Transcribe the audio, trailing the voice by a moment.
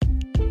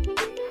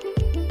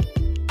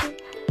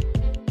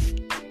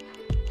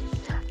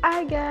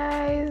Hi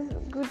guys,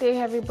 good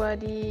day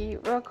everybody.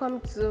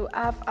 Welcome to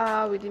Half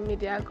Hour with the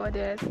Media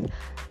Goddess,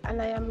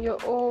 and I am your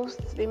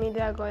host, the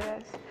Media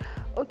Goddess.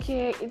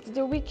 Okay, it's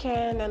the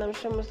weekend, and I'm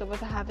sure most of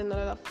us are having a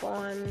lot of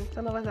fun.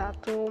 Some of us are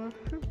at home.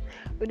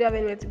 We don't have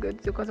anywhere to go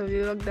to because of the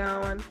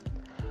lockdown.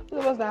 Some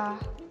of us are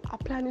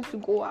planning to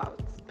go out.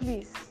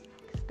 Please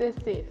stay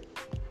safe.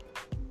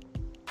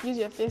 Use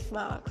your face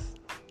masks.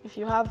 If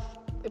you have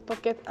a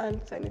pocket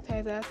hand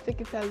sanitizer, take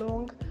it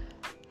along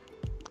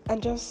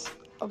and just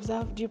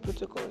observe due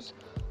protocols.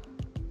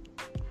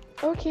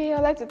 Okay,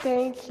 I'd like to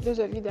thank those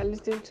of you that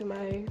listened to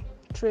my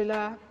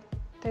trailer.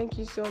 Thank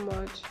you so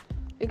much.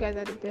 You guys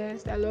are the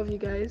best. I love you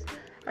guys.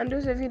 And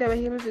those of you that were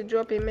able to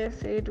drop a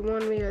message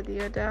one way or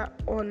the other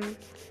on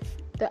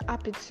the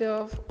app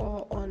itself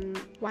or on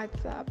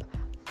WhatsApp,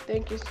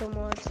 thank you so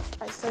much.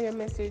 I saw your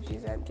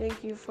messages and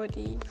thank you for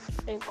the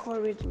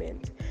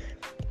encouragement.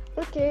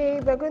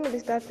 Okay, we're going to be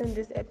starting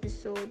this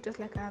episode just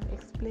like I've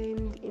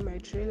explained in my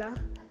trailer.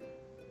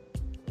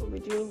 We'll be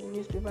doing the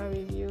newspaper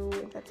review,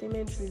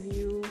 entertainment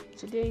review,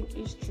 today in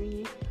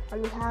history,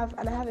 and I have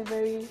a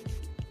very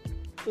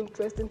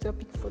interesting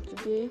topic for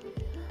today.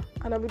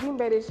 And I'll be doing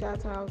birthday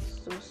shout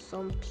outs to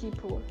some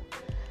people.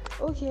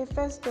 Okay,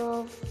 first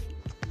off,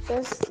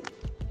 let's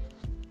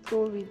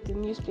go with the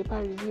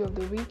newspaper review of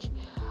the week.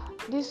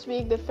 This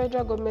week, the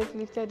federal government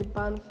lifted the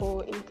ban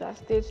for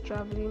interstate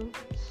traveling.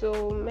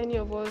 So many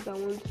of us that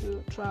want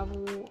to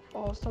travel,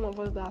 or some of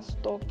us that are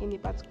stuck in a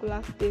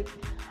particular state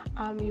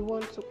and we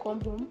want to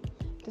come home,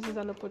 this is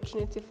an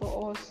opportunity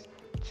for us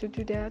to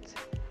do that.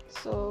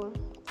 So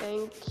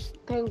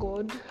thank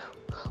God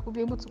we'll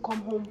be able to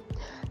come home.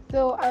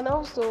 So, and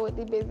also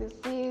the basic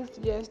 6,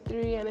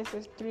 GS3 and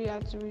SS3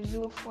 are to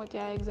resume for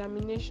their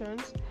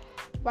examinations,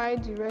 while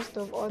the rest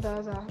of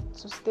others are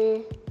to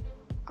stay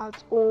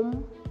at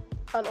home.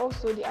 And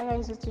also the higher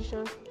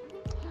institutions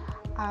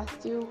are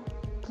still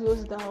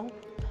closed down.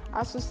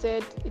 As you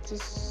said, it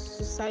is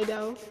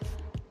suicidal.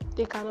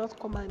 They cannot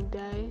come and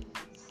die.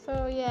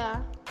 So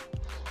yeah,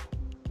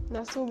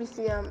 that's what we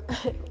see.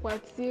 We're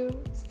still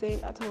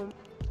staying at home.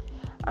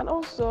 And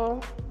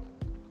also,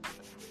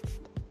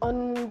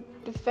 on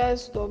the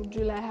 1st of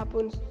July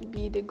happens to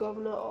be the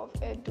governor of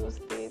Edo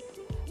State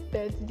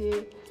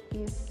birthday.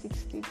 He's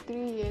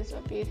 63 years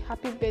of age.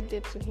 Happy birthday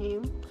to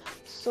him.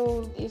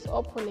 So his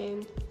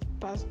opponent,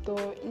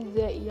 Pastor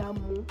Ize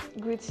Iyamu,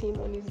 greets him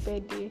on his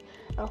birthday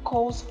and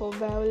calls for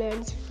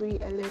violence-free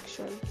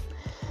election.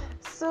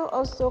 So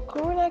also,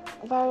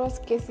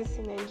 coronavirus cases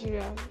in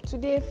Nigeria.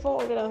 Today,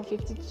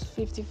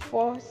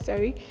 454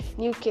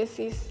 new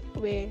cases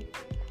were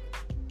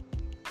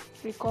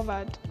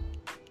recovered,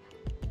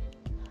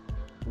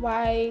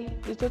 while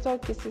the total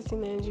cases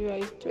in Nigeria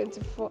is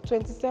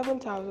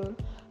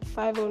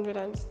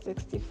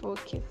 27,564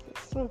 cases.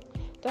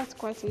 That's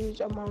quite a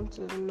huge amount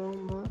to the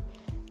number.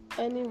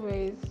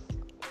 Anyways,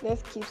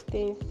 let's keep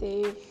staying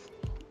safe.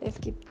 Let's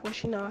keep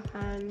washing our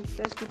hands.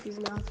 Let's keep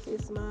using our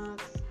face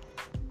masks.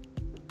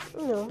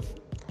 And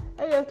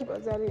just keep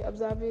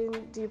observing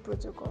the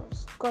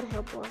protocols. God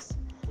help us.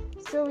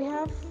 So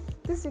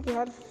this week we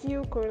had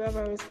few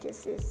coronavirus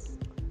cases.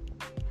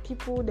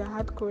 People that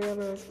had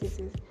coronavirus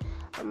cases.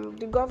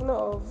 The governor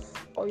of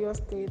Oyo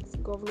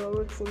State, Governor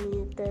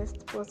Rotimi,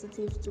 test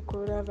positive to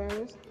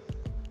coronavirus.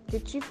 The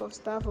chief of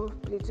staff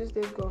of Plateau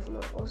State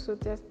Governor also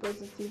test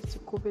positive to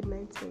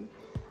COVID-19.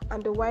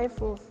 And the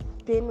wife of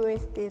Benue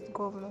State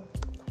Governor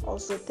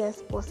also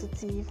test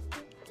positive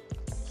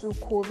to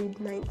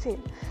COVID-19.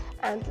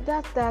 And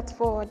that's that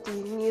for the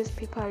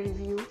newspaper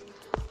review.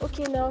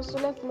 Okay, now so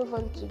let's move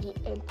on to the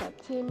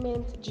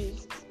entertainment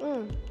gist.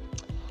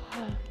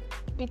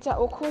 Peter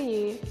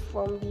Okoye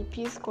from the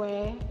P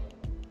Square,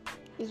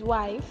 his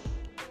wife,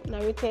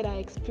 narrated her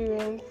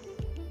experience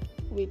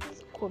with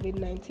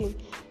COVID-19.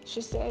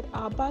 She said,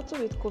 "Our battle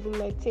with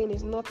COVID-19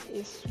 is not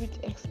a sweet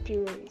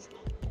experience.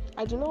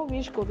 I do not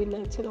wish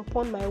COVID-19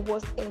 upon my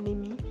worst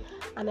enemy,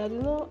 and I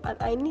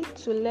need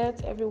to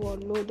let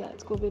everyone know that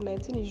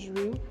COVID-19 is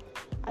real.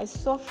 I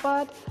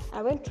suffered,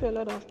 I went through a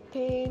lot of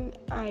pain,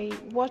 I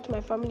watched my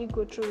family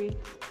go through it."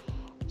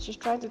 She's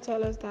trying to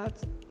tell us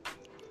that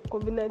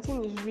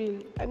COVID-19 is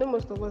real. I know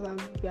most of us are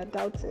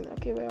doubting.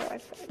 Okay, well,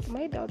 am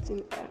I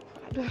doubting? I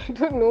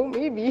don't know,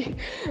 maybe.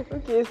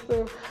 Okay,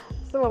 so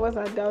some of us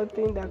are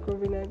doubting that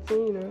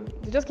COVID-19,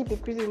 they just keep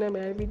increasing number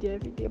every day.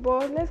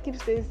 But let's keep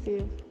staying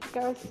safe. You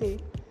can't say.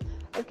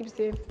 Let's keep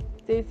stay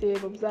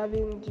safe,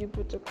 observing due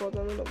protocols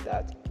and all of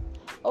that.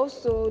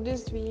 Also,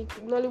 this week,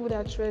 Nollywood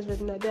actress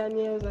Regina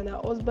Daniels and her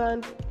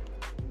husband,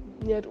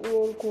 Ned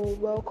Nwoko,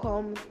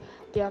 welcomed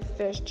their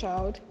first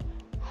child.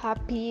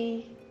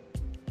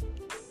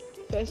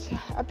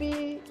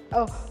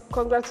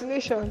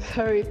 Congratulations,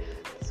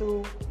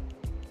 to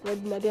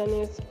Regina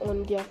Daniels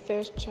on their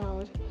first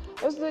child.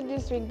 Also,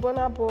 this week,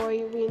 Burna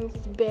Boy wins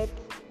Best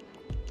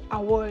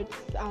Awards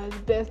as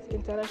Best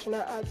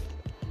International Act.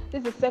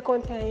 This is the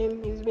second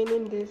time he's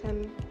winning this,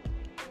 and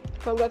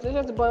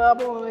congratulations to Burna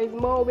Boy.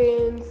 More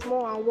wins,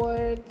 more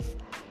awards.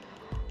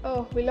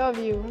 Oh, we love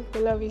you. We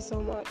love you so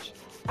much.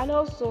 And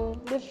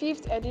also, the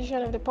fifth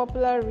edition of the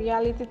popular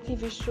reality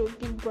TV show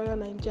Big Brother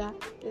Naija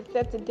is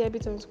set to debut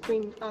on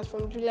screen as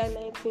from July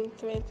 19th,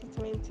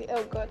 2020.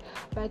 Oh God,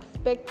 we're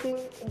expecting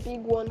a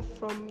big one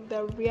from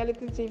the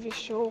reality TV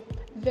show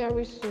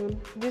very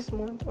soon, this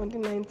month on the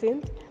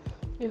 19th.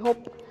 We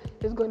hope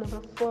it's going to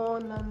be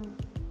fun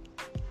and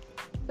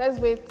let's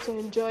wait to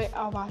enjoy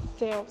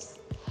ourselves.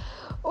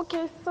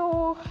 Okay,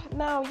 so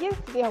now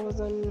yesterday I was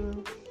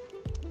on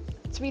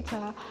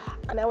Twitter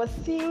and I was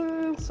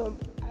seeing some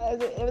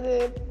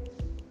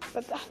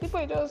but people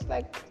are just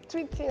like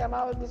tweeting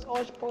about this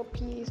hush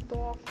puppy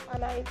stuff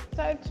and I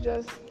decided to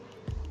just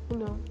you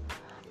know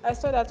I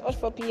saw that hush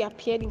puppy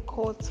appeared in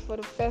court for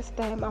the first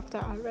time after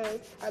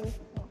arrest and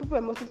people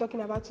were mostly talking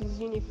about his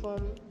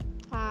uniform.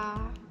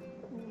 Ah,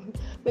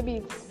 maybe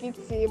it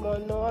fits him or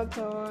not,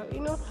 or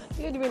the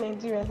way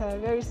Nigerians are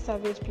very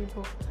savage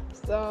people.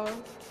 So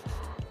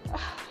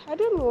I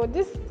don't know.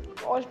 This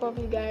Hush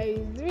Puppy guy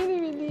is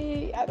really,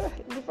 really. I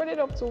don't. Defrauded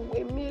up to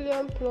 1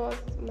 million plus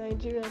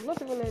Nigerians,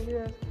 not even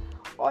Nigerians,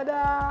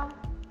 other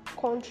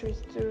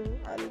countries too.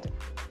 And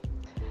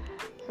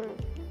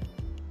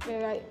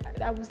yeah,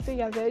 I would say he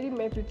has already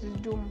met with his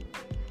doom.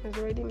 He's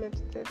already met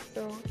with it.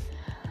 So,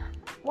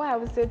 what I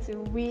would say to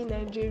we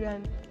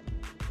Nigerians,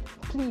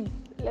 please,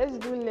 let's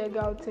do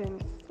legal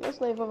things. Let's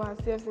not involve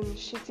ourselves in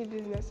shitty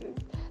businesses.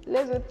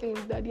 Let's do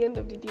things that at the end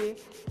of the day,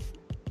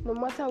 no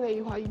matter where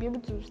you are, you'll be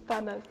able to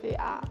stand and say,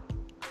 I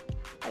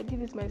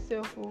did it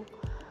myself. Oh.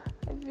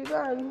 If you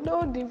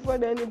don't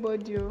defraud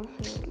anybody,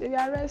 they will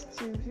arrest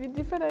you. If you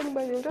defraud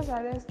anybody, they'll just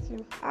arrest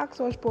you. Ask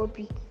Hush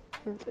Puppy.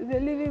 It's a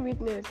living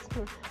witness.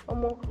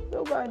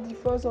 Don't go and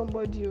defraud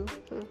somebody.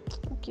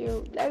 Okay,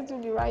 let's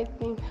do the right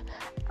thing.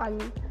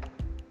 And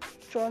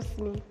trust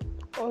me,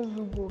 us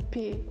go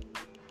pay.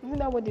 Isn't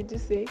that what they do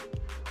say?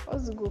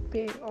 Us go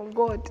pay on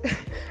God.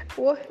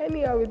 Well,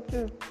 anyhow it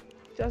is,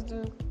 just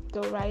do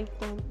the right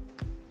thing.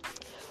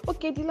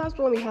 Okay, the last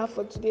one we have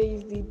for today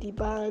is the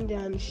band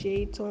and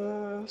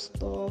Shaitan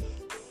stuff.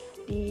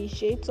 The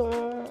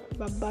Shaitan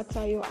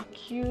Babatayo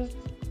accused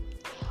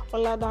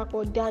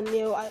Oladapo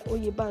Daniel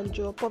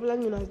Oyebanjo,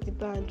 popularly known as the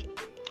band,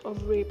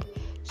 of rape.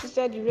 She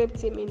said he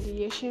raped him in the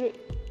year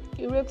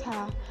he raped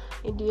her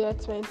in the year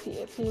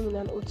 2018 in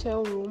an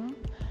hotel room.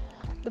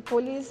 The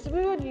police,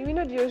 we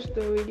know the whole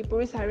story. The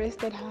police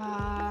arrested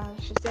her.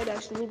 She said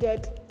that she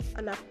needed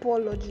an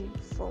apology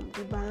from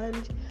the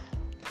band.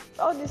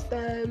 All this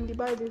time, the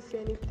band didn't say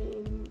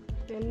anything.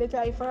 Then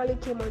later, he finally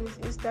came on his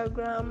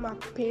Instagram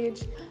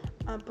page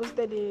and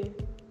posted a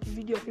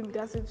video of him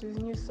dancing to his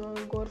new song,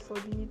 God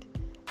Forbid,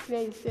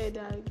 where he said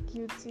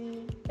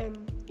guilty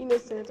and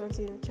innocent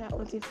until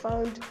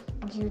found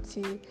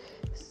guilty.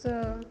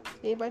 So,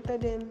 they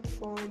invited them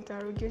for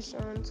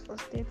interrogations, for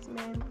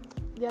statements.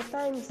 There are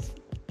times,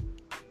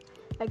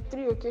 like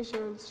 3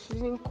 occasions, she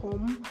didn't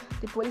come.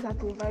 The police had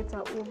to invite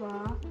her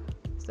over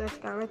so she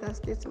can write a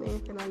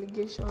statement and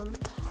allegation.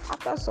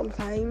 After some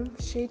time,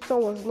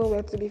 Shaitan was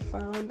nowhere to be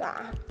found.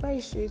 Why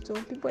is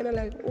Shaitan? People are not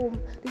like, oh,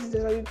 this is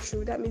really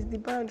true. That means the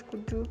band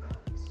could do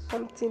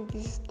something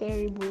this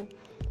terrible.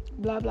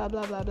 Blah, blah,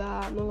 blah, blah,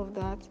 blah, and all of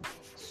that.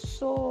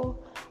 So,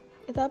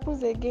 it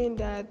happens again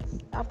that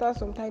after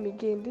some time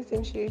again, this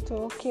same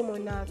Shaitan came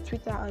on her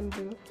Twitter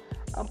handle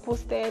and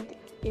posted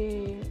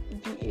she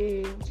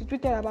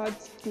tweeted about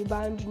the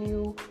band's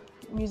new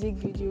music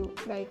video.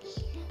 Like,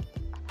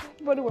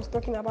 everybody was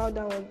talking about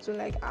that one, so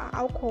like,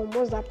 how come,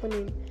 what's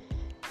happening?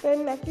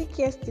 Then I think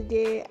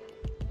yesterday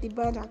the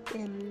band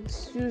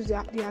sued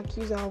the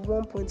accuser of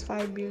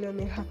 1.5 billion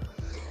naira,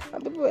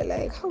 and people were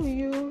like, how will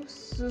you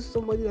sue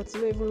somebody that's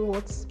not even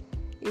worth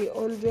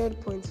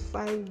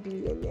 100.5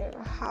 billion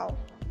naira? How?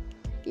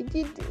 He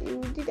did.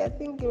 I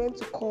think he went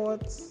to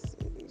court.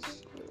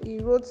 He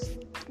wrote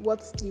what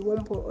the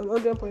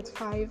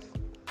 100.5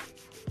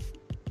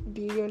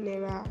 billion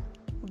naira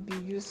would be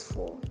used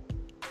for.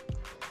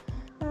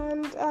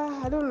 And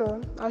I don't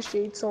know how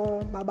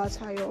Shaitan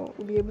Babatayo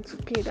will be able to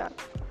pay that.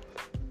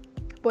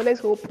 But let's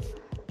hope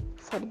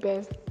for the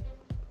best.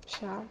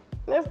 Sure.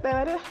 Next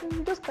time,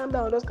 just calm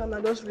down, just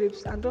rape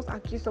and just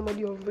accuse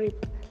somebody of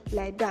rape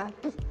like that.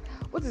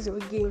 What is your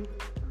game?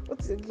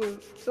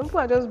 Some people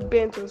are just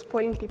bent on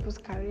spoiling people's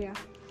career.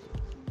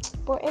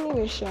 But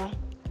anyway,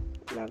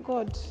 now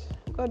God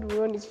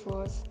will run it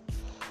for us.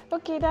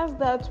 Okay, that's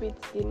that with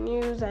the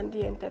news and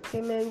the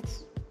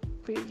entertainment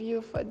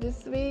preview for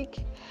this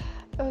week.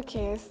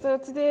 Okay, so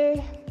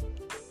today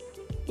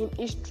in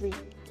history,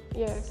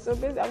 so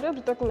basically I'm going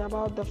to be talking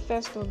about the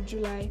 1st of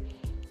July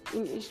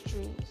in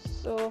history.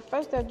 So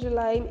 1st of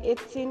July in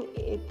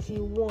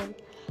 1881,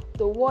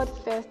 the world's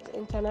first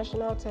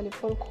international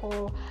telephone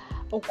call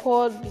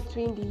occurred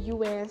between the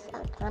US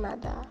and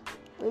Canada.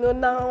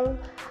 Now,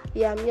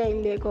 I'm here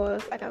in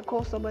Lagos. I can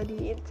call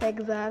somebody in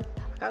Texas. I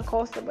can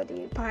call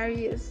somebody in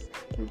Paris,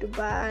 in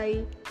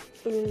Dubai,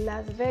 in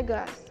Las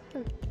Vegas.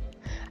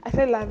 I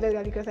said Las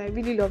Vegas because I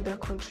really love that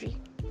country.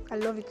 I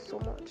love it so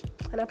much.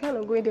 And I plan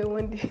on going there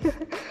one day.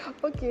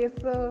 Okay,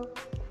 so,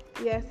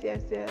 yes.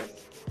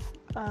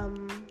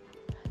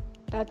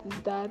 That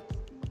is that.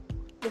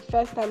 The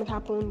first time it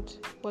happened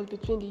was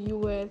between the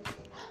US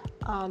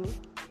and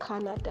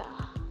Canada.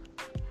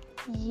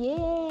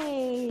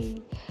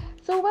 Yay!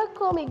 So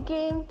welcome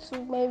again to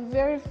my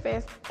very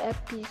first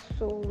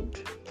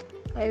episode.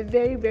 My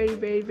very, very,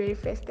 very, very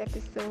first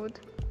episode.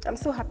 I'm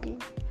so happy.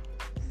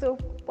 So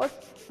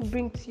what we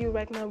bring to you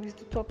right now is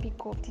the topic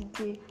of the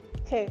day.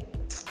 Hey,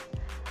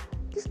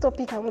 this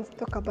topic I want to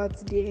talk about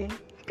today,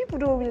 people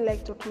don't really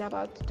like talking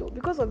about it though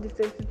because of the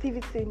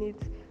sensitivity in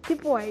it.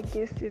 People are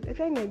against it,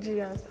 especially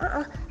Nigerians.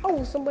 How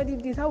will somebody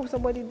this? How will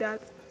somebody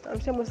that? I'm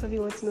sure most of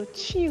you want to know.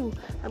 Chill.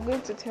 I'm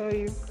going to tell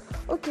you.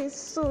 Okay,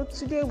 so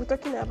today we're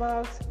talking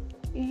about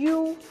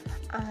you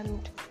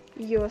and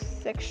your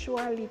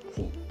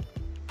sexuality.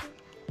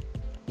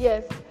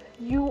 Yes,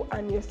 you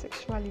and your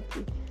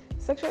sexuality.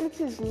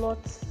 Sexuality is not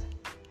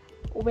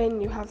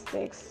when you have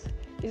sex.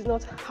 It's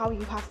not how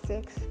you have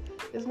sex.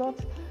 It's not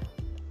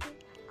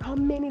how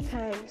many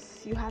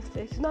times you have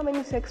sex. It's not how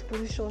many sex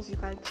positions you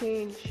can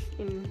change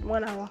in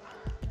 1 hour.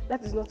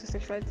 That is not the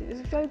sexuality. The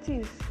sexuality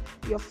is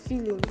your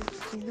feelings.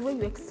 It's the way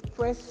you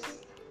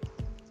express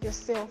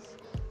yourself.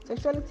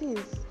 Sexuality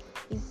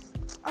is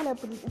how do I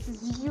put it? It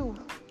is you.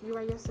 You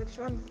are your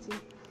sexuality.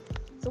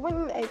 So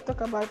when I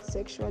talk about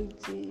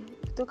sexuality,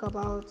 I talk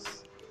about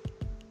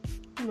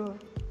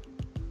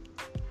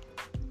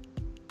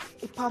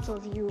a part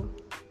of you.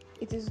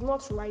 It is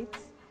not right.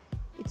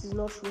 It is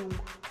not wrong.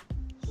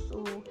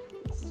 So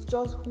it's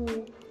just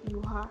who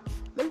you are.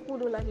 Many people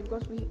don't like it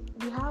because we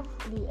have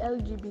the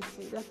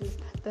LGBT, that is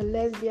the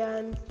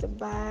lesbians, the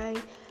bi,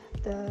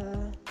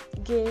 the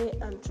gay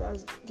and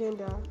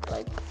transgender.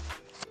 Like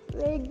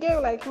a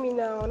girl like me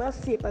now, not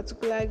see a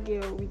particular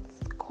girl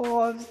with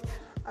curves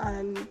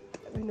and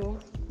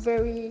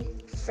very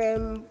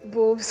firm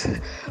boobs,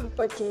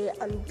 okay,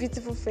 and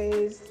beautiful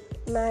face,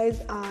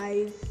 nice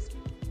eyes,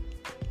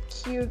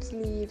 cute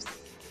lips,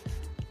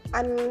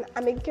 and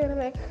I'm a girl. I'm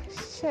like,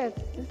 shit,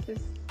 this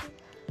is,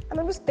 and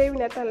I'm just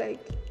staring at her like,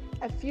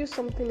 I feel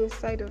something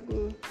inside of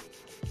me.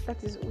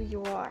 That is who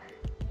you are.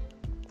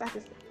 That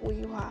is who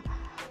you are.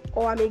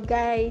 Or I'm a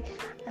guy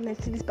and I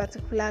see this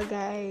particular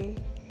guy.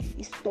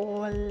 He's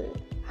tall,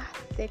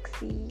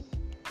 sexy,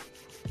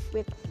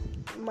 with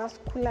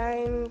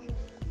masculine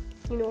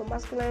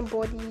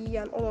body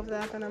and all of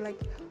that. And I'm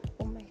like,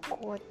 oh my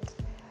God,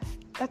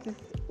 that is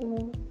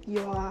who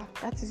you are.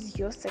 That is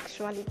your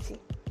sexuality.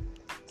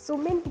 So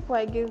many people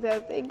are against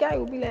that. A guy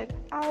will be like,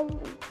 how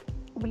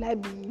will I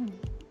be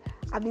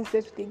having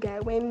sex with a guy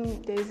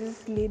when there's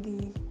this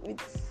lady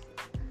with,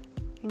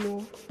 you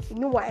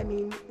know what I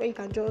mean, where you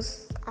can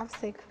just have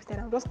sex with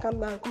her and just come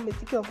down and come and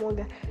take care of one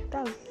guy.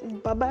 It's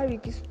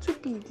barbaric, it's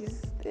stupid,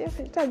 they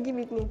try to give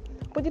it name.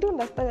 But they don't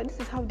understand that this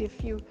is how they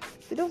feel.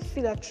 They don't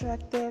feel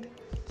attracted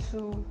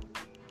to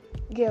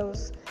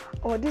girls,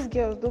 or these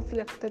girls don't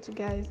feel attracted to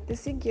guys. They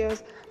see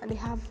girls and they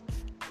have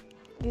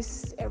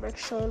this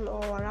erection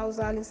or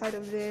arousal inside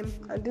of them,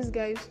 and these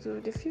guys too,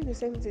 they feel the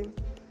same thing.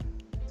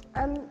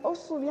 And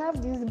also we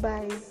have these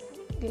guys,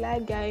 they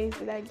like guys,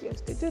 they like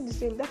girls, they do the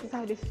same. That is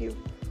how they feel.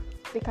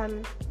 They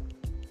can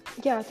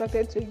get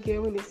attracted to a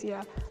girl when they see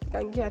her, they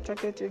can get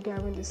attracted to a guy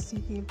when they see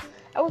him.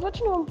 I was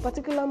watching one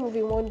particular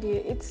movie one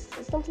day. It's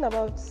something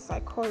about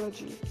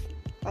psychology.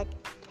 Like,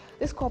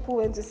 this couple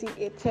went to see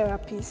a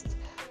therapist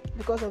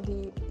because of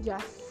their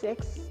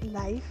sex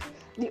life.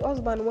 The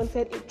husband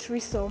wanted a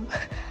threesome.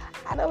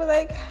 And I was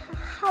like,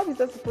 how is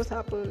that supposed to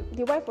happen?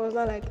 The wife was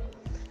not like,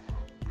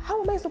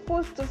 how am I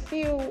supposed to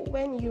feel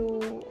when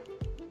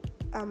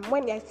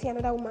I see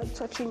another woman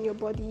touching your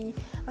body?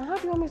 And how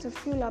do you want me to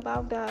feel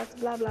about that?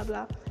 Blah, blah,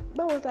 blah.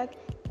 But I was like,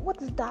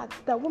 what is that?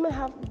 That women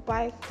have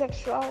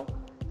bisexual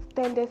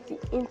tendency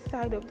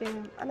inside of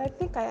them. And I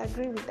think I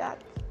agree with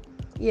that.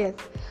 Yes.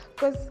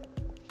 Because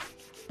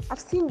I've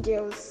seen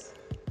girls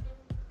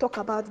talk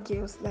about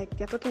girls like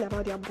they're talking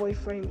about their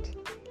boyfriend.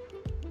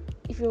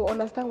 If you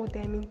understand what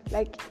I mean.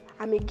 Like,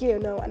 I'm a girl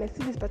now and I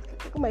see this particular,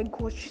 like, oh my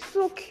God, she's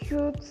so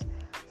cute.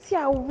 See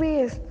her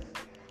waist.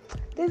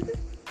 There's this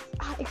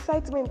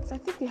excitement. I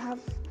think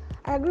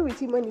I agree with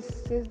him when he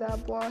says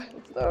that, but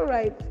it's not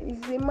right.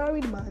 He's a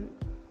married man.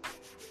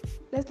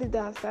 Let's leave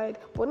that aside.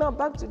 But now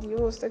back to the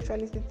whole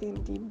sexuality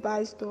thing, the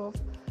bi stuff.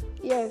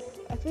 Yes,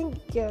 I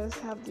think girls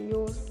have the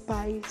whole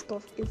bi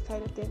stuff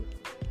inside of them.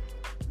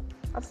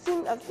 I've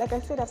seen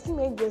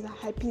many girls are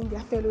hyping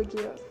their fellow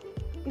girls.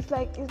 It's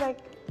like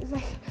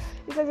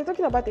they're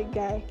talking about a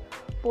guy,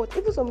 but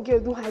even some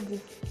girls don't hype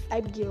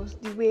guys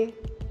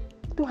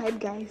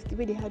the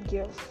way they hype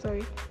girls.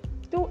 Sorry,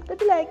 they'll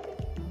be like,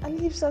 her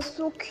lips are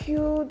so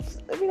cute.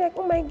 They'll be like,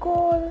 oh my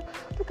God,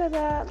 look at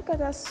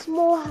her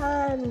small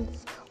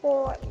hands.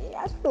 Or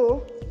I don't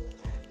know.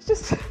 It's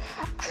just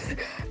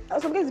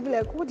some guys will be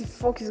like, what the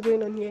fuck is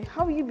going on here?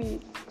 How will you be,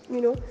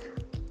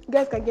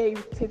 guys can get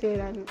irritated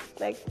and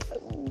like,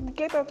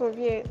 get out of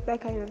here,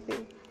 that kind of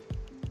thing.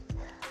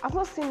 I've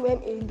not seen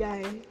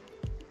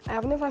I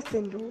have never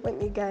seen though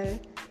when a guy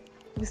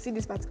will see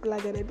this particular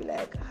guy and they'll be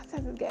like,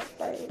 this guy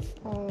fine,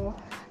 or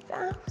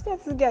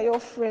this guy, you're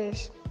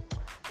fresh.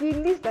 The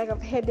least like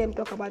I've heard them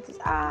talk about is,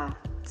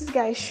 this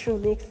guy's shoe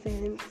makes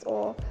sense,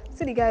 or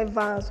see the guy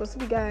Vans or see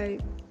the guy,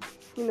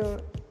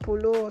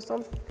 polo or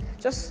something,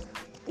 just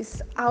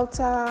his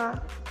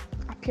outer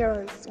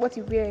appearance, what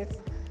he wears.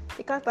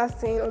 You can't start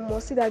saying, oh,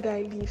 must see that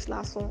guy lives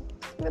last one.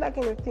 That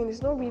kind of thing.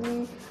 It's not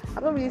really,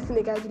 I've not really seen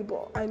a guy do it,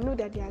 but I know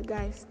that there are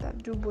guys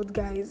that do both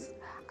guys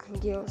and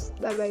girls.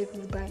 That's why it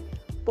is bi.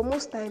 But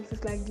most times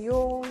it's like the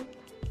whole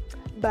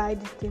bi,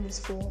 this thing is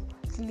for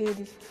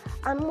ladies.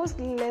 And most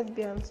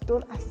lesbians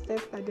don't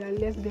accept that they are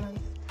lesbians.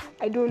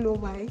 I don't know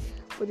why,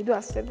 but they don't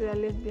accept that they are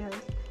lesbians.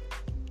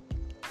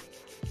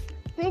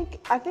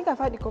 I think I've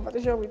had a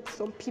conversation with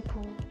some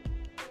people.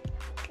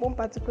 One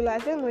particular, I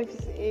don't know if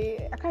it's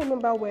I can't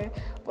remember where,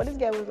 but this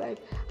guy was like,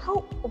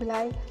 how will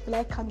I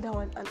calm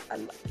down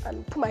and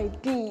put my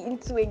D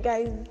into a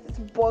guy's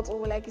butt,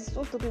 or like it's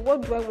so stupid,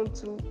 what do I want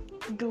to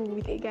do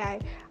with a guy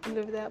and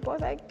over that? But I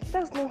was like,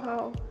 that's not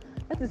how,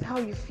 that is how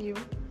you feel.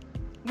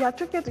 You're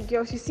attracted to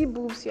girls, you see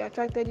boobs, you're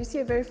attracted, you see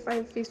a very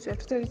fine face, you're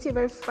attracted, you see a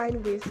very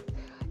fine waist,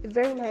 a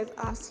very nice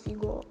ass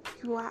figure,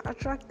 you are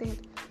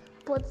attracted.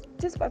 But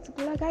this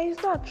particular guy is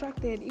not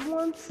attracted. He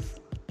wants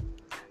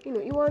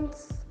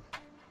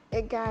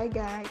a guy.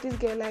 This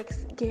girl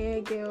likes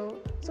girl.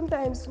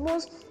 Sometimes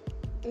most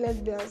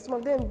lesbians, some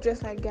of them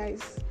dress like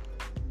guys.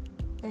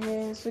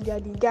 And so they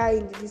are the guy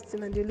in this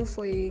thing and they look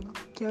for a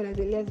girl as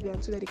a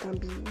lesbian so that they can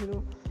be,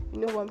 you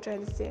know what I'm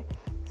trying to say.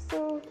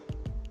 So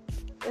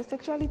your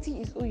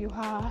sexuality is who you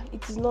are.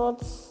 It is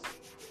not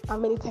how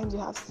many times you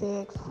have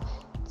sex.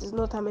 It is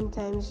not how many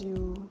times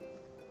you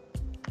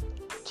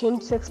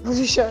change sex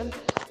position.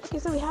 Okay,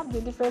 so we have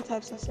the different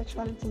types of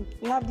sexuality.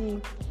 We have the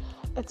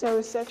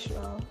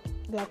heterosexual.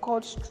 They are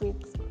called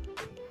straight.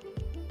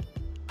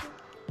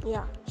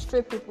 Yeah,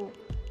 straight people.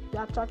 They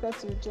are attracted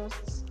to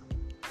just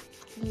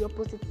the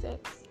opposite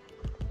sex.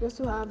 We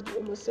also have the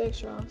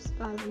homosexuals,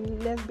 as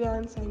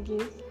lesbians and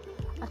gays,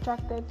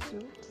 attracted to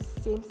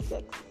the same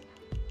sex.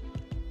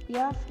 We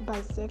have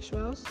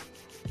bisexuals.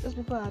 Those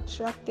people are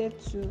attracted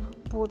to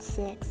both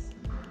sex.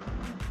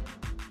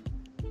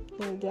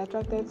 They're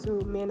attracted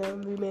to men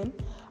and women.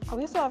 And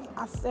we also have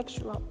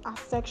asexual.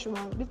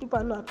 These people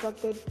are not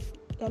attracted,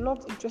 they're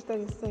not interested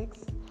in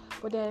sex,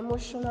 but they're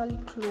emotionally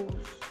close.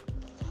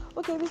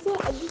 Okay,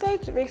 I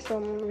decided to make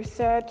some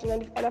research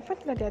and I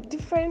found that there are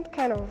different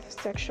kind of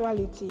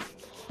sexuality.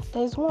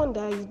 There is one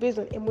that is based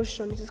on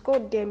emotion. It is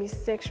called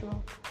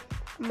demisexual.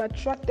 I'm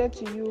attracted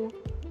to you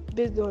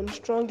based on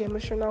strong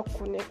emotional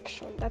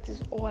connection. That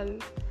is all.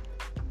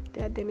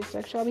 They are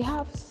demisexual. We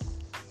have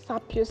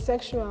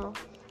sapiosexual.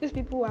 These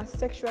people are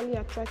sexually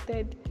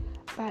attracted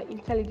by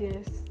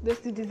intelligence. They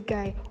see this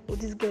guy or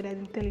this girl that's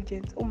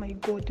intelligent. Oh my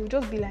god, they'll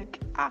just be like,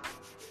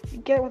 you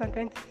get what I'm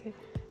trying to say?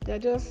 They're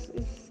just,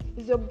 it's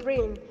your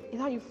brain, it's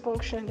how you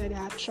function that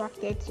they're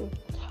attracted to.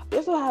 We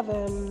also have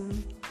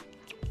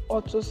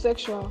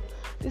autosexual.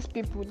 These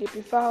people, they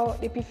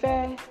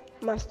prefer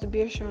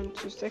masturbation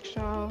to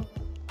sexual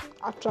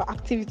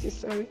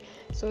activities,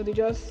 So they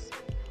just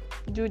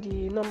do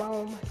the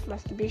normal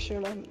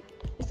masturbation, and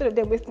instead of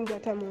them wasting their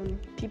time on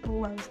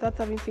people and start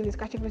having feelings,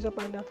 catching things up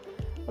and down,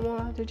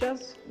 they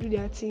just do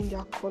their thing in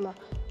their corner.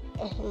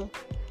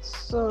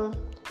 So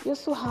you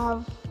also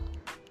have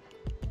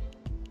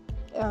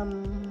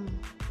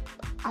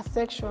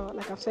asexual.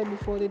 Like I've said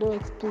before, they don't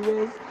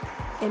experience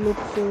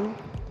anything.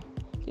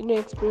 They don't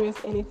experience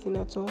anything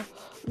at all.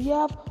 We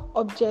have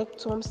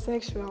objectum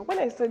sexual. When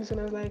I saw this one,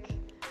 I was like,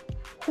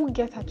 who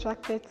gets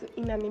attracted to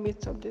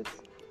inanimate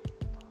objects?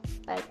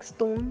 Like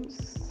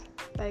stones,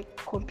 like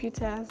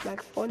computers,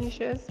 like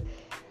furnitures.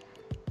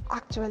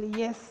 Actually,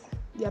 yes,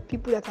 there are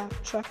people that are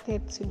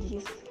attracted to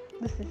this.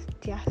 This is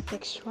their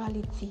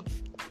sexuality.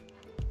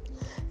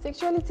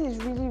 Sexuality is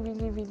really,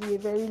 really, really a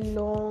very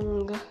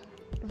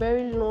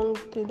long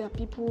thing that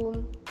people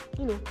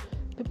don't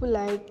really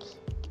like it.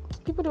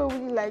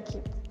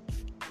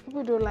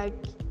 People don't like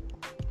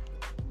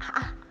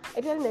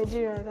especially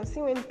Nigerians. I've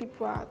seen when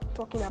people are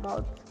talking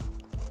about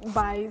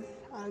bis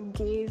and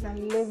gays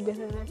and lesbians,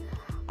 and like,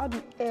 how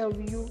the hell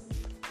will you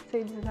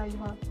say this is how you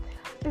are?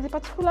 There's a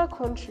particular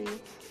country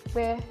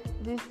where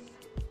this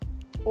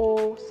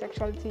whole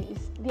sexuality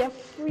is, you're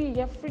free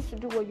to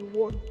do what you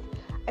want.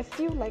 I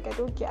feel like I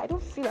don't care. I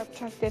don't feel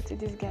attracted to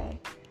this guy.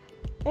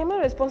 I'm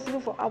not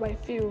responsible for how I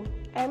feel.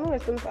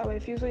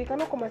 So you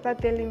cannot come and start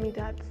telling me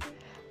that.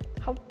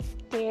 How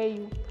dare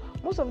you?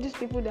 Most of these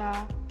people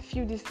that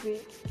feel this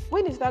way,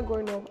 when they start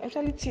growing up,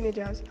 especially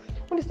teenagers,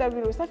 when they start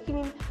growing up, start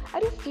feeling, I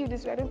don't feel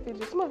this way.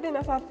 Some of them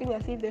start feeling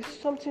as if there's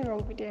something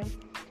wrong with them.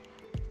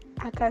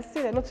 I can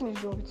say that nothing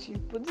is wrong with you,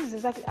 but this is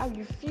exactly how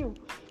you feel.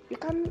 You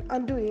can't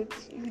undo it.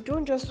 You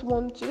don't just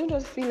feel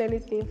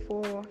anything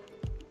for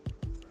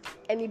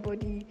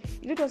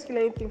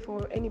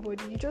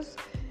anybody.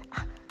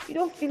 You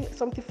don't feel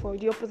something for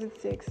the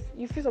opposite sex.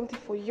 You feel something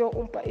for your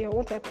own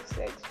type of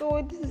sex.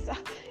 So this is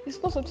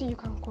it's not something you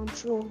can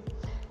control.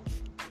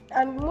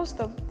 And most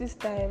of this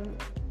time,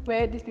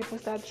 where these people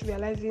start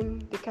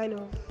realizing the kind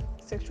of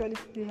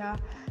sexuality they are,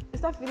 they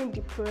start feeling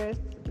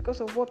depressed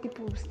because of what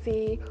people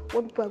say,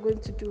 what people are going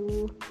to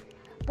do.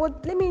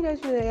 But let me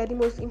just say that you're the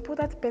most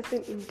important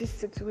person in this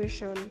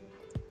situation.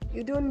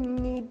 You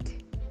don't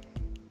need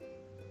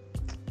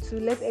to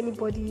let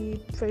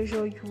anybody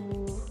pressure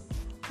you.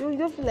 You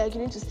don't feel like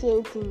you need to say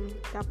anything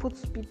that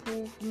puts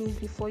people's needs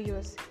before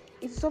yours.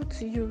 It's up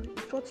to you.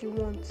 It's what you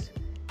want.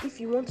 If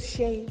you want to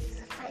share it,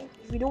 fine.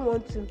 If you don't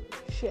want to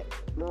share,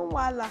 no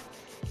wala.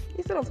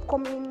 Instead of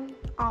coming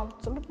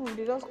out, some people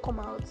they just come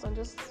out and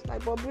just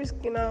like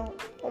Bobrisky now,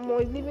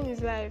 Omo is living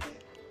his life,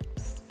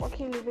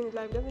 fucking living his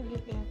life. Doesn't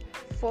give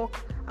a fuck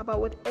about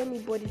what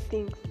anybody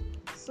thinks.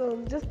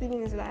 So just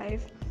living his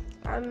life,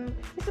 and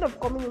instead of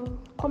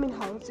coming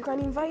out, you can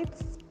invite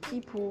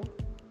people.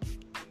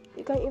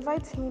 You can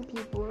invite him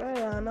people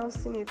rather than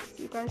announcing it.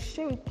 You can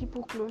share with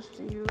people close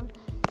to you.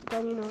 You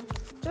can,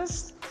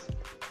 just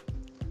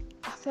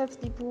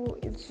accept people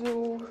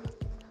into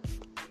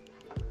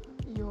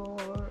your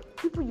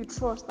people you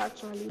trust,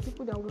 actually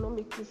people that will not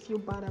make you feel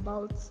bad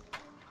about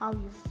how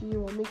you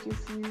feel or make you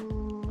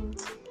feel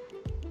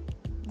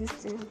this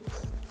thing.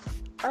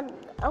 And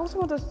I also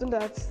want us to know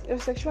that your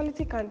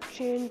sexuality can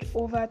change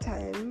over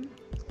time.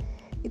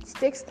 It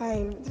takes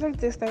time. It really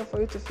takes time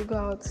for you to figure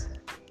out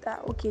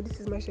that okay, this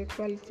is my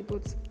sexuality,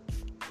 but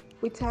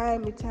with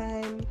time you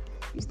can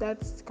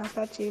start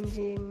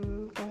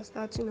changing, can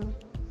start,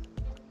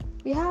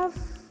 we have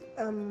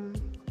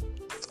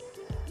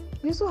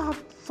we also have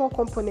 4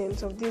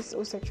 components of this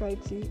whole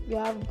sexuality. We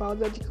have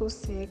biological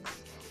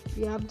sex,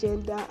 we have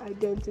gender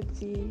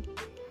identity,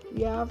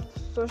 we have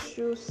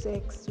social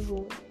sex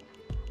role.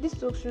 This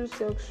social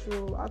sex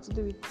role has to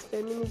do with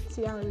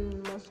femininity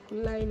and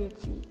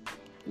masculinity.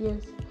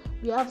 Yes,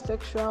 we have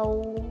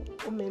sexual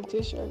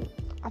orientation,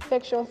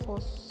 affection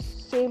for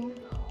same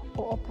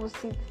or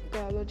opposite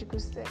biological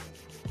sex.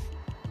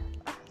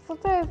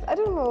 Sometimes, I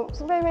don't know,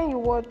 sometimes when you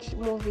watch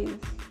movies,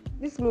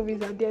 these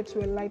movies are there to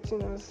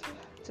enlighten us,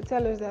 to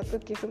tell us that,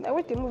 okay, so I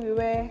watched a movie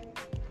where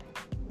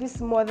this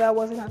mother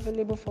wasn't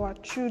available for her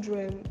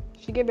children.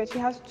 She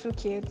has 2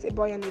 kids, a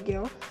boy and a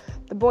girl.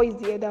 The boy is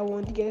the elder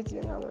one, the girl is the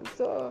younger one.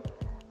 So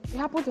we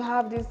happened to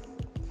have this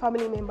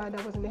family member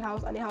that was in the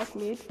house and a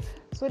housemaid.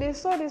 So they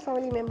saw this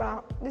family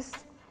member, this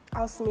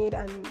housemaid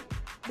and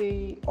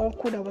the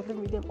uncle that was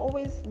living with them,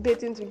 always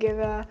dating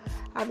together,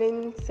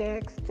 having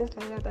sex, things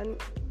like that.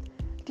 And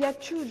their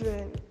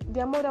children,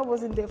 their mother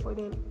wasn't there for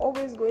them,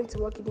 always going to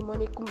work in the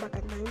morning, come back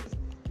at night.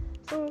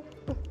 So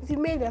the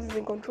maid that is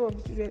in control of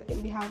the children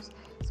in the house.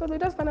 So they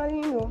just finally,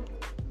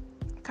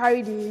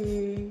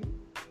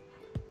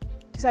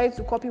 decided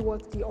to copy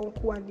what the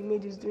uncle and the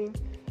maid is doing,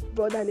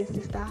 brother and his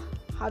sister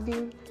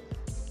having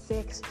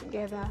sex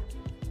together.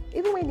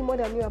 Even when the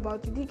mother knew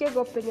about it, the girl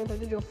got pregnant at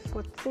the age of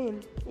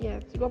 14.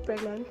 Yes, she got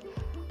pregnant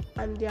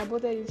and they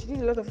aborted it.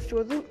 She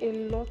was doing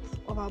a lot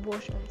of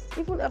abortions.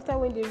 Even after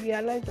when they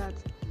realized that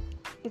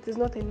it is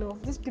not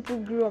enough, these people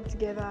grew up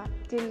together,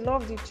 they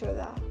loved each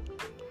other,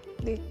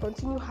 they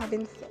continue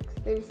having sex,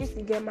 they refused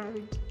to get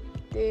married.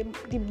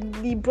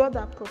 The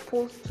brother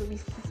proposed to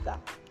his sister.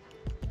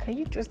 Can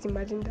you just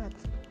imagine that?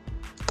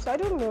 So I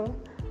don't know.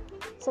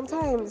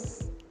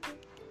 Sometimes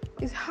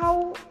it's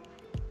how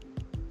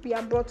we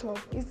are brought up.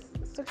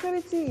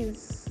 Sexuality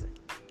is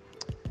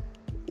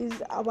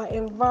our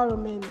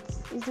environment.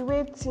 It's the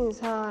way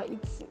things are.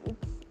 It's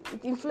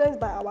influenced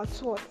by our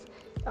thoughts,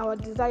 our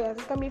desires.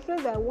 It can be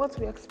influenced by what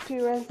we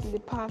experienced in the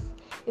past.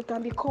 It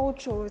can be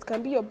culture. It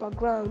can be your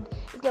background.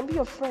 It can be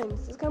your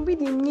friends. It can be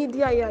the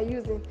media you are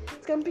using.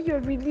 It can be your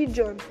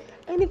religion.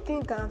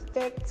 Anything can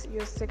affect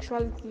your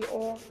sexuality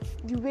or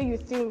the way you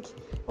think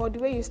or the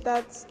way you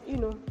start,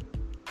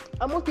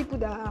 And most people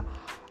that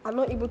are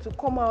not able to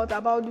come out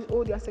about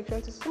their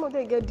sexuality, some of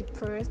them get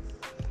depressed.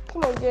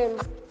 Some of them,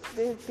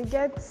 they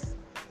get,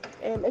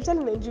 especially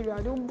in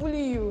Nigeria, they'll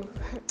bully you.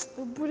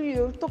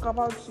 They'll talk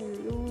about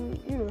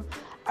you.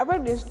 I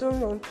read a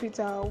story on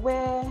Twitter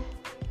where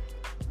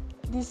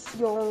this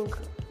young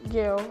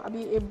girl,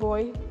 a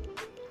boy,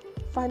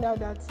 find out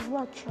that he's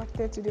not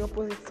attracted to the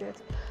opposite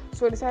sex.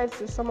 So he decided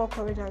to summon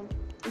courage and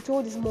he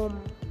told his mom.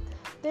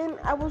 Then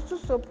I was so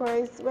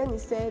surprised when he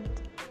said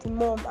the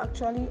mom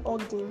actually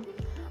hugged him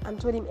and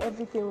told him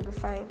everything will be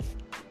fine.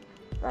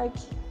 Like,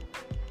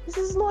 this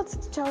is not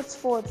the child's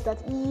fault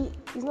that he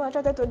is not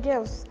attracted to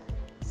girls.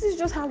 This is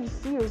just how he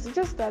feels. It's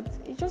just that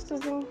he just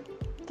doesn't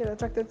get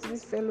attracted to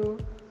these fellow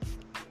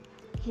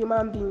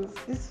human beings,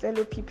 these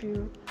fellow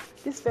people,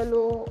 this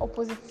fellow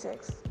opposite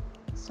sex.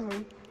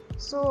 Sorry.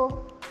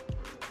 So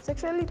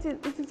sexuality,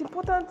 it is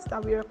important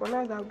that we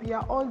recognize that we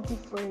are all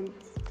different.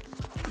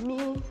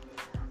 Me,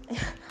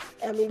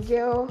 I'm a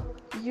girl,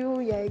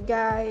 you're a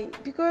guy,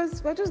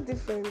 because we're just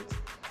different.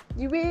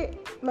 The way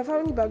my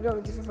family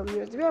background is different from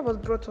yours, the way I was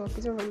brought up is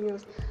different from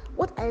yours.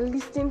 What I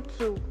listen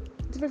to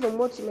different from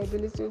what you might be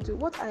listening to.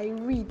 What I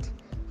read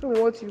different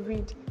from what you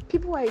read.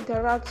 People I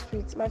interact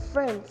with, my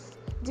friends,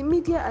 the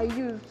media I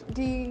use,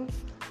 the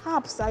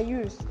apps I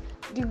use,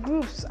 the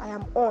groups I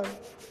am on,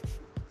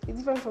 it's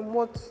different from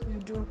what you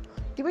do.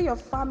 The way your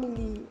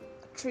family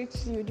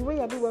treats you, the way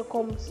you are being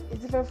welcomed is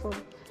different from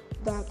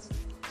that.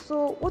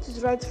 So what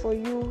is right for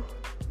you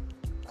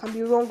can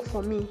be wrong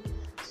for me.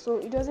 So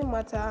it doesn't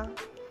matter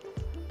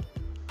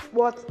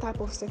what type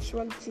of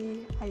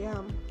sexuality I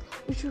am.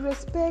 We should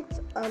respect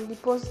and be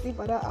positive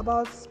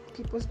about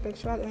people's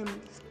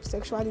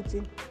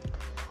sexuality,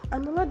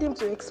 and allow them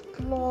to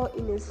explore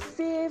in a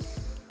safe,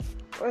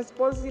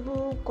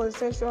 responsible,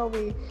 consensual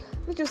way.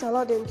 Not just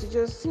allow them to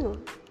just, let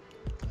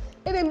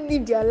them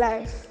live their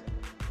life.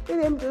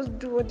 Let them just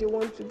do what they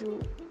want to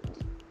do.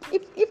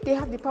 If they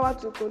have the power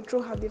to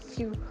control how they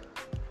feel,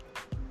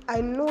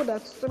 I know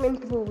that so many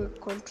people will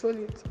control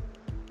it.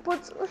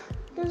 But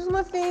there's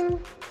nothing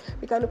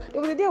we can do.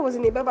 There was a day I was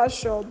in a barber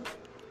shop.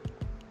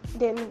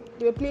 Then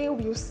they were playing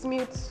Will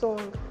Smith's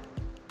song.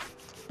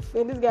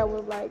 Then this guy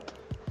was like,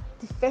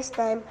 the first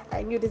time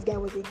I knew this guy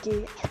was a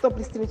gay, I stopped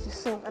listening to his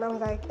song. And I was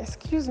like,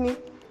 excuse me?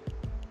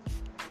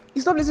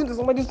 You stop listening to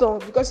somebody's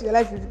song because you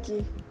realize he's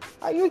gay?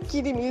 Are you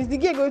kidding me? Is the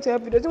gay going to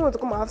help you? He doesn't want to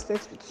come and have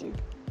sex with you.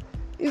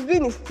 He's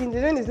doing his thing,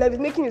 he's doing his life, he's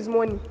making his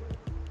money.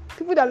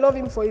 People that love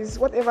him for his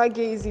whatever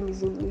gayism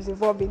is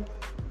involved in,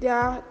 they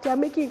are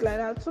making it like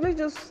that. So let's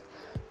just,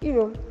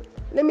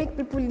 let make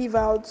people live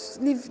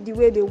the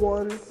way they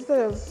want,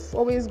 instead of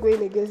always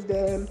going against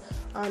them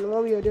and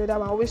one way or the other.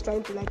 We're always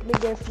trying to make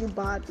them feel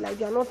bad, like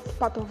they're not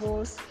part of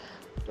us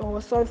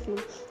or something.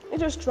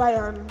 Let's just try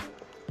and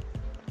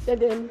let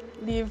them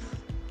live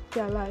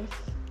their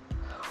life.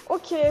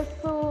 Okay,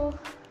 so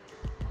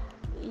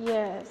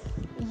yes,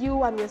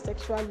 you and your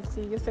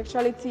sexuality. Your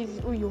sexuality is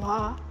who you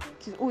are.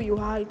 It is who you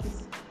are. It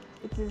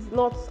is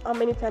not how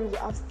many times you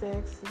have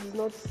sex. It is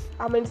not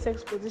how many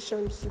sex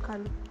positions you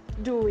can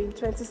do in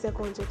 20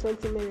 seconds or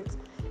 20 minutes.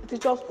 It is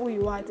just who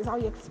you are. It is how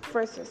you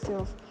express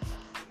yourself.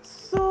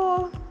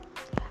 So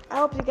I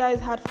hope you guys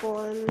had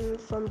fun,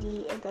 from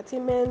the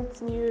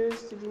entertainment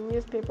news to the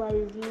newspaper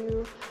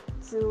review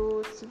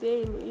to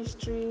today in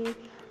history.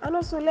 And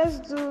also, let's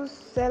do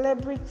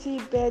celebrity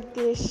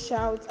birthday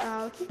shout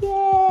out.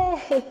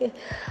 Yay!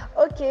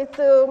 Okay,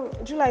 so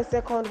July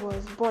 2nd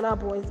was Burna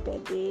Boy's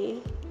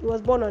birthday. He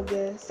was born on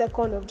the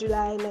 2nd of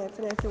July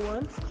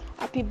 1991.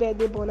 Happy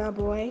birthday, Burna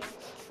Boy.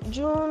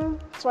 June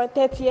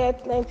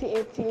 30th,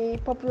 1980,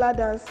 popular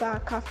dancer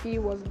Kafi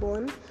was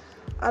born.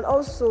 And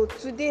also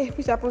today,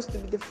 which happens to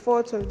be the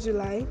 4th of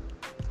July,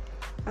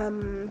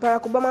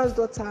 Barack Obama's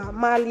daughter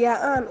Malia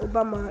Ann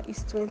Obama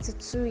is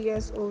 22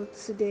 years old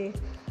today.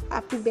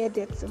 Happy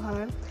birthday to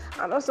her.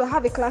 And also, I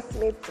have a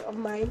classmate of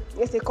mine,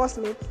 yes, a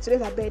classmate.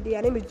 Today's her birthday.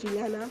 Her name is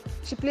Juliana.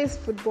 She plays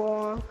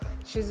football.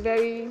 She's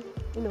very,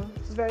 she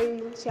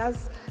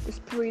has the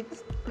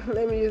spirit.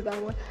 Let me use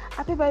that word.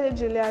 Happy birthday,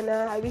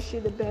 Juliana. I wish you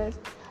the best.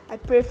 I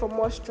pray for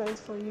more strength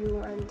for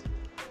you, and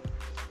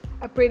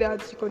I pray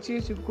that you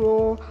continue to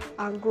grow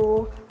and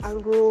grow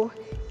and grow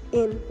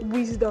in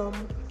wisdom.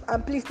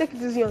 And please take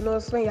it easy on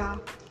us when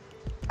you're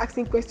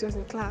asking questions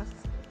in class.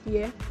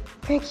 Yeah.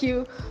 Thank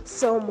you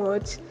so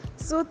much.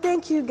 So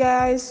thank you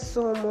guys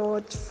so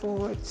much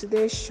for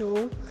today's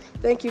show.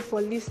 Thank you for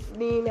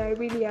listening. I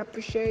really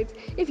appreciate.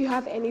 If you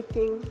have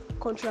anything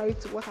contrary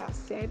to what I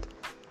said,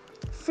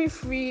 feel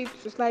free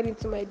to slide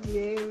into my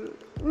DM.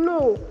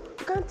 No,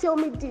 you can't tell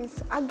me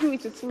this. Agree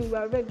with me. You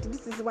are ready.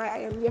 This is why I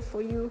am here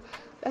for you.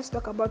 Let's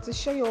talk about it.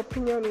 Share your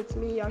opinion with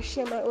me. I'll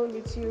share my own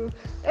with you.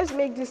 Let's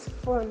make this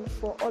fun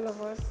for all of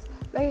us.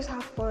 Let's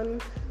have fun.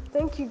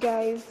 Thank you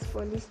guys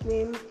for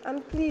listening.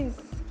 And please,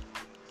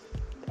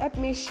 help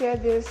me share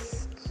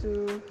this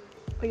to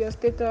your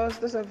status,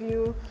 those of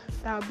you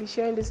that I'll be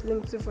sharing this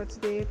link to for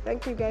today.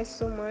 Thank you guys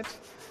so much.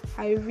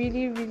 I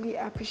really, really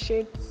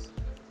appreciate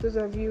those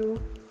of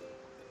you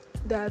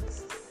that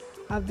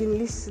have been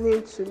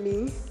listening to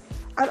me.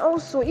 And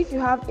also, if you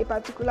have a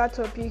particular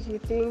topic you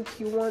think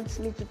you want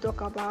me to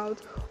talk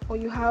about, or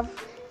you have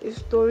a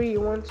story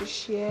you want to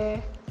share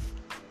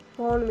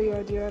one way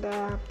or the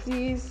other,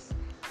 please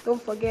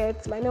don't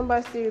forget, my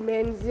number still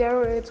remains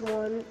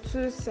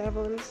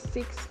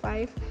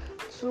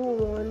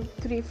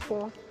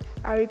 08127652134.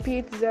 I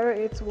repeat,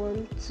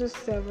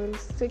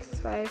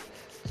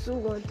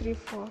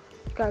 08127652134. You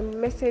can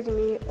message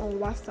me on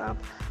WhatsApp,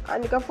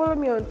 and you can follow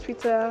me on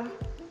Twitter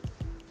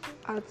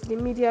at the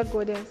Media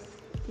Goddess.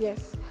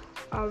 Yes,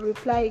 I'll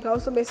reply. You can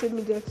also message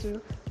me there too.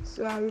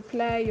 So I'll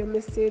reply your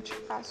message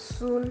as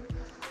soon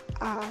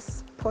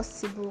as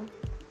possible.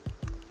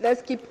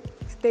 Let's keep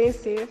staying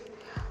safe.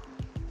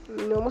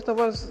 Most of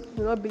us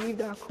do not believe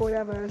that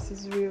coronavirus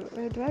is real.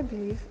 Do I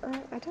believe?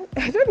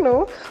 I don't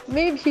know.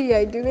 Maybe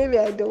I do, maybe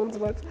I don't.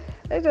 But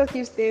let's just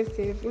keep staying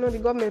safe. The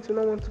government will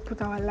not want to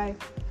put our life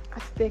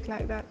at stake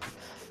like that.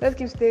 Let's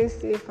keep staying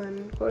safe,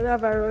 and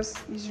coronavirus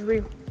is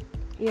real.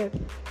 Yeah.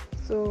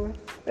 So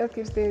let's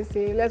keep staying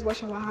safe. Let's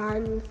wash our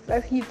hands.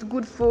 Let's eat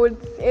good food.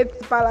 Eat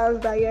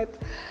balanced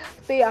diet.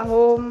 Stay at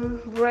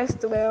home.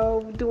 Rest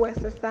well. Do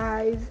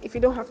exercise. If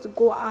you don't have to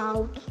go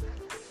out,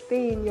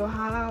 stay in your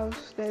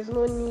house. There's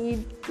no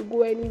need to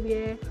go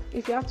anywhere.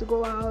 If you have to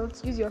go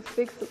out, use your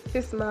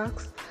face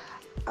masks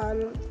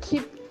and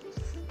keep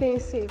staying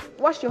safe.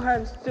 Wash your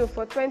hands too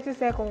for 20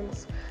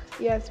 seconds.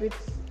 Yes, with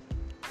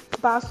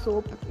bar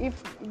soap.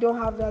 If you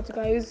don't have that, you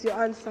can use your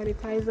hand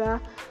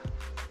sanitizer.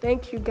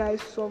 Thank you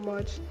guys so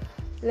much.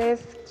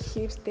 Let's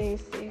keep staying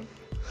safe.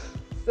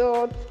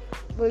 So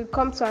we'll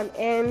come to an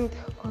end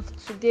of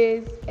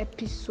today's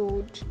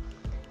episode.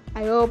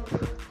 I hope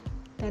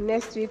that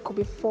next week will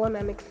be fun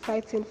and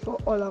exciting for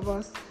all of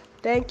us.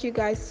 Thank you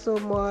guys so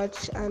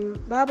much,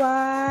 and bye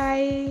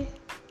bye.